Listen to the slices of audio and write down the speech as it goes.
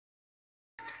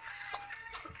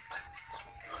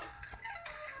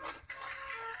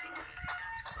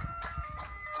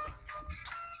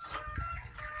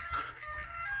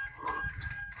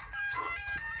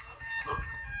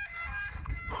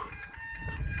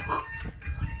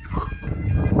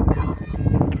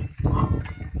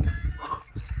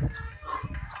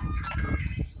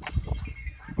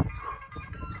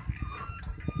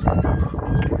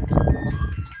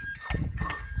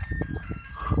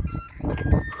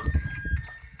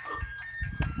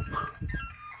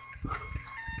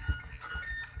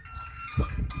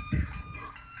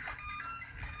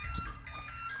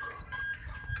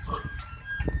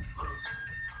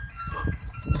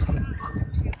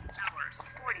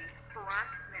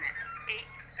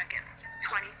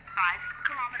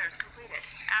kilometers completed.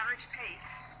 Average pace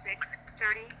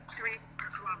 6:33 per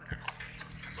kilometer.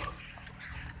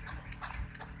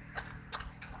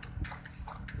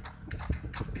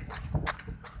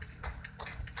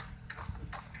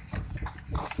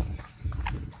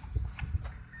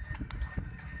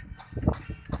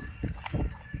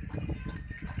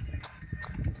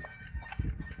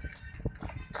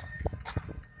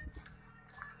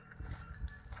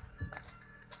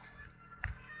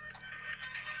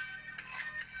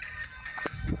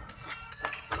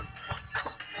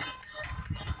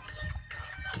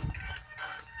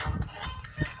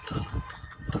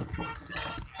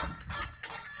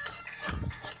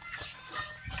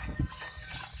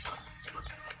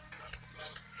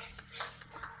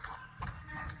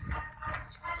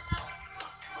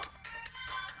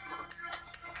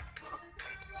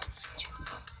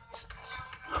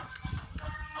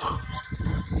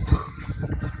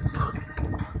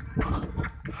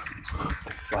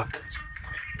 Fuck.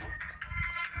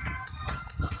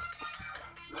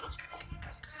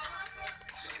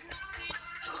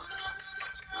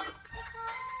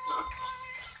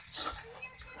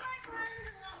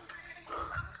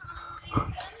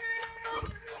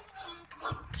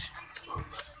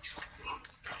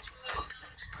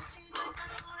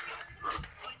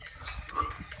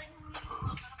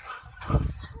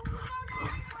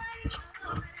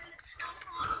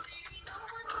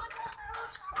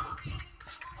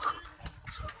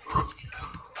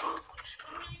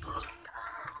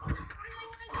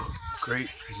 Great.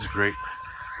 This is great.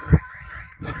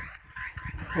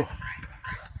 Oh.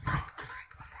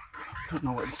 Don't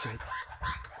know what it says.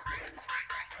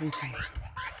 Anything.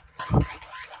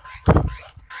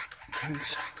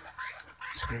 Tense.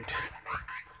 It's great.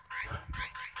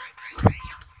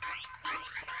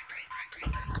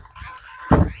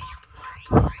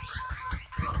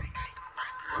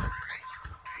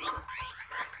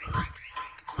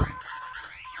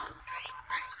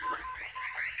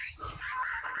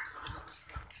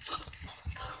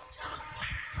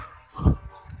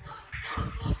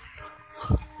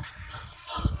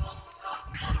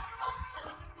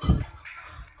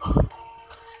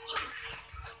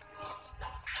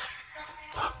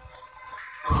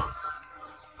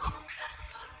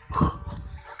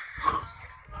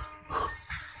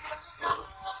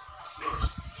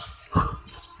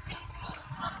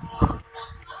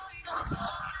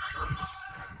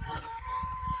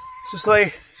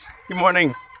 Lucly, good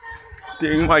morning.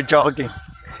 Doing my jogging.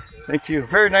 Thank you.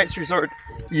 Very nice resort.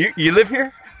 You live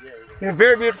here? Yeah,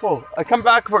 very beautiful. I come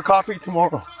back for coffee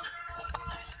tomorrow.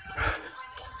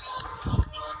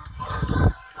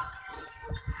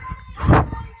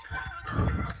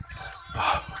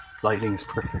 Oh, lighting's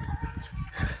perfect.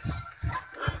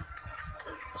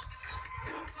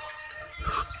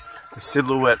 The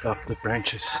silhouette of the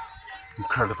branches,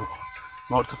 incredible.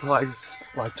 Multiplied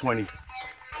by 20.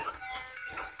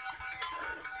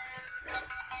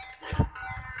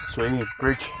 Swaying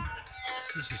bridge.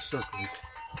 This is so great.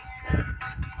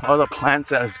 All the plants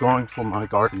that is growing for my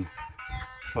garden,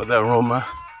 for the aroma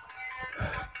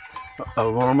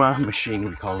machine,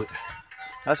 we call it.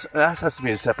 That has to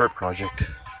be a separate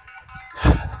project.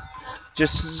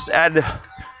 Just add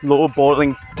low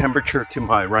boiling temperature to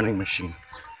my running machine.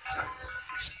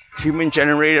 Human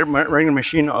generated running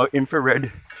machine or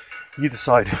infrared, you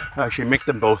decide. I should make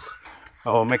them both.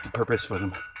 I'll make a purpose for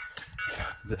them.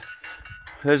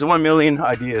 There's 1 million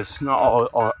ideas. Not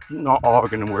all are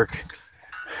gonna work.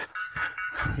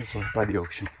 This one by the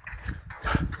ocean.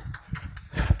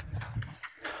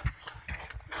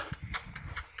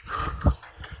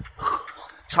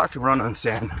 It's hard to run on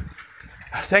sand.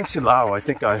 Thanks to Lao, I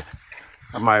think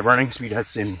my running speed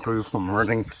has improved from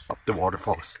running up the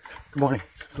waterfalls. Good morning.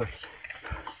 It's like,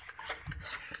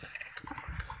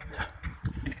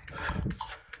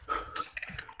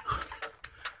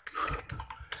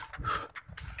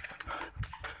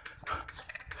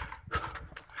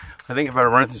 I think if I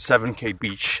run to 7K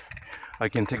beach, I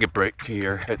can take a break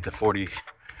here at the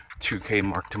 42K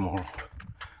mark tomorrow.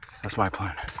 That's my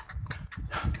plan.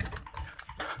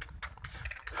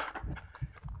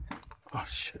 Oh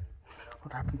shit.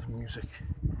 What happened to music?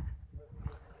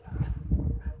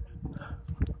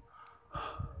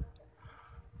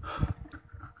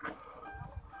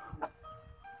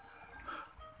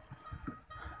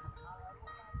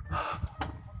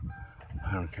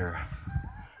 I don't care.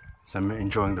 So I'm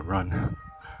enjoying the run,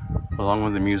 along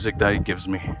with the music that it gives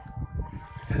me.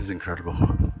 It is incredible.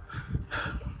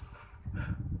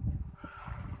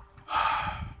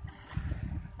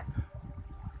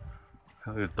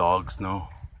 How the dogs know.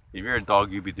 If you're a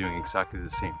dog, you'd be doing exactly the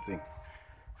same thing.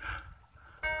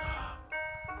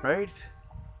 Right?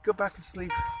 Go back to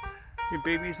sleep. Your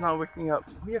baby's not waking up.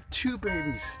 We have 2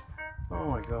 babies. Oh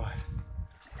my god.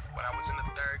 When I was in the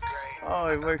 3rd grade, Oh,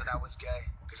 I thought that I was gay,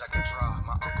 cause I could draw.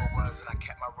 My uncle was, and I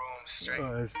kept my room straight.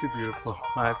 Oh, it's too beautiful.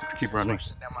 I have to keep running.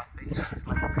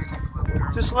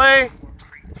 Just lay.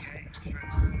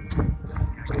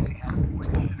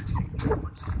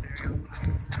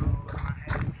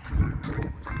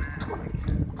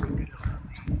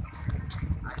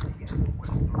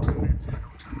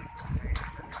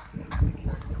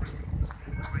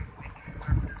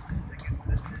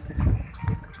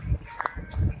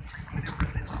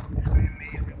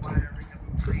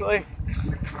 Just like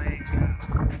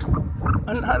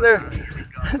another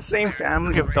same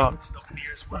family of dogs.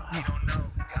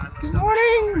 Good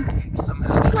morning.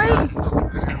 Just like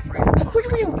look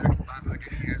at you.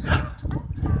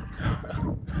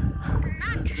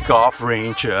 Golf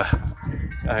range. I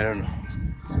don't know.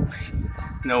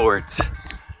 No words.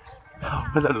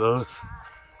 What are those?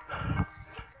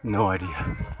 No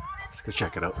idea. Let's go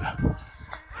check it out.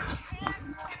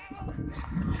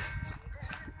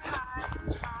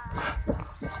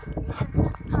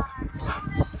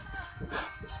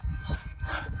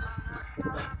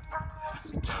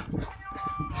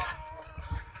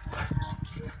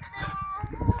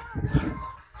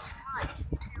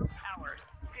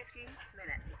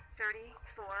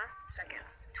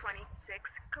 Seconds.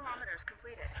 26 kilometers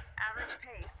completed. Average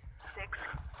pace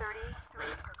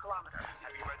 6:33 per kilometer.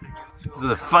 This is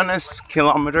the funnest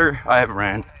kilometer I have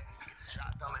ran.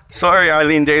 Sorry,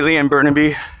 Eileen Daly and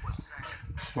Burnaby.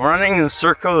 Running in a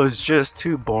circle is just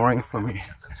too boring for me.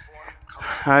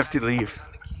 I have to leave.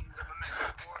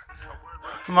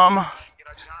 Mama,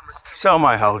 sell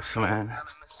my house, man.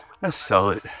 Let's sell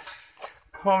it.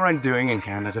 What am I doing in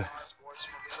Canada?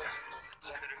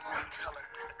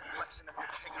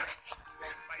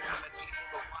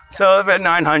 So if at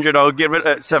 900, I'll give it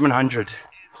at 700.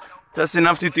 That's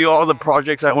enough to do all the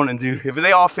projects I want to do. If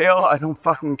they all fail, I don't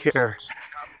fucking care.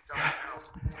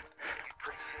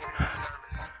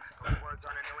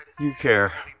 You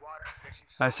care.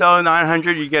 I sell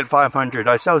 900, you get 500.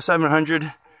 I sell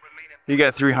 700, you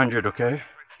get 300, okay?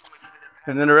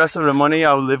 And then the rest of the money,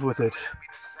 I'll live with it.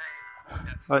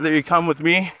 Either you come with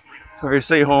me, or you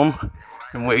stay home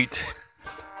and wait.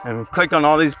 And click on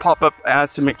all these pop-up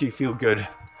ads to make you feel good.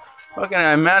 Okay,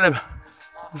 I'm mad at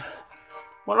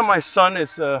one of my son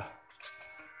is I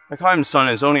call him son,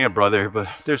 it's only a brother, but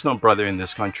there's no brother in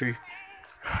this country.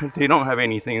 They don't have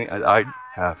anything that I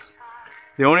have.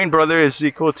 The only brother is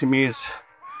equal to me is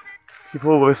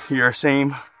people with your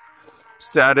same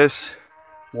status,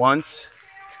 wants,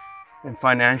 and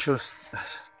financial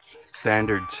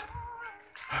standards.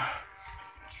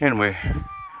 Anyway,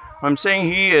 I'm saying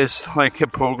he is like a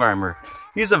programmer.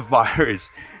 He's a virus.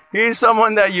 He's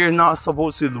someone that you're not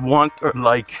supposed to want or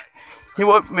like. He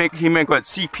make what,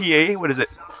 CPA? What is it?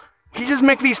 He just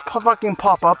make these fucking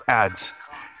pop-up ads.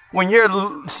 When you're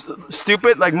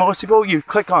stupid like most people, you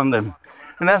click on them,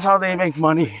 and that's how they make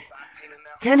money.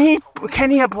 Can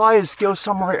he apply his skills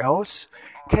somewhere else?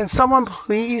 Can someone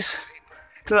please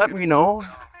let me know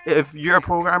if you're a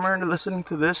programmer and listening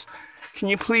to this? Can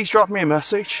you please drop me a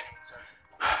message?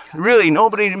 Really,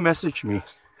 nobody messaged me.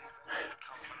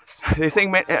 They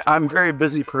think I'm a very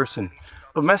busy person.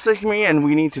 But message me and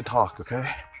we need to talk,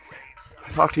 okay?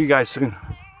 I'll talk to you guys soon.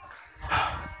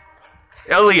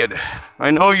 Elliot,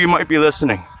 I know you might be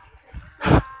listening.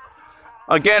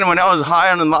 Again, when I was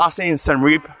high on the Lassie and San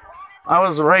Reap, I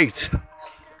was right.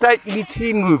 That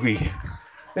E.T. movie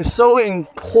is so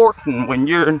important when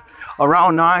you're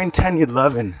around 9, 10,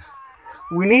 11.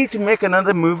 We need to make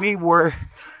another movie where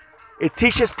it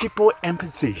teaches people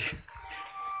empathy.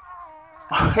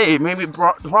 Hey, maybe the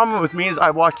problem with me is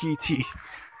I watch E.T.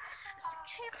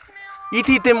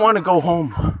 E.T. didn't want to go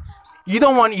home. You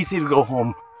don't want E.T. to go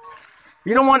home.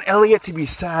 You don't want Elliot to be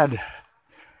sad.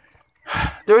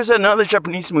 There's another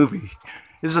Japanese movie.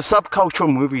 It's a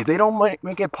subcultural movie. They don't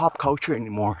make it pop culture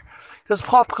anymore. Because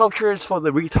pop culture is for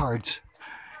the retards.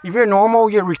 If you're normal,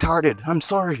 you're retarded. I'm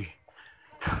sorry.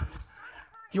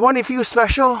 You want to feel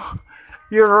special?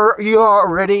 You are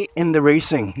already in the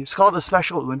racing. It's called the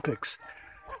Special Olympics.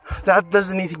 That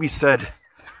doesn't need to be said.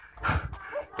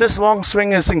 This long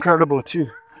swing is incredible too.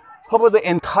 How about the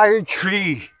entire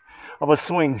tree of a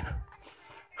swing?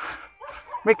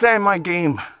 Make that in my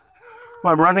game.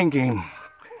 My running game.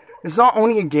 It's not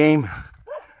only a game.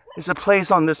 It's a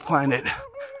place on this planet.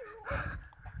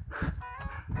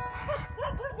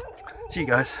 See you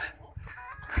guys.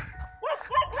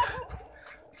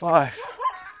 5,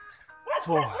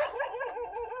 4,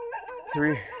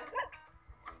 3,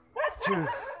 2,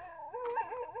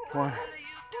 1.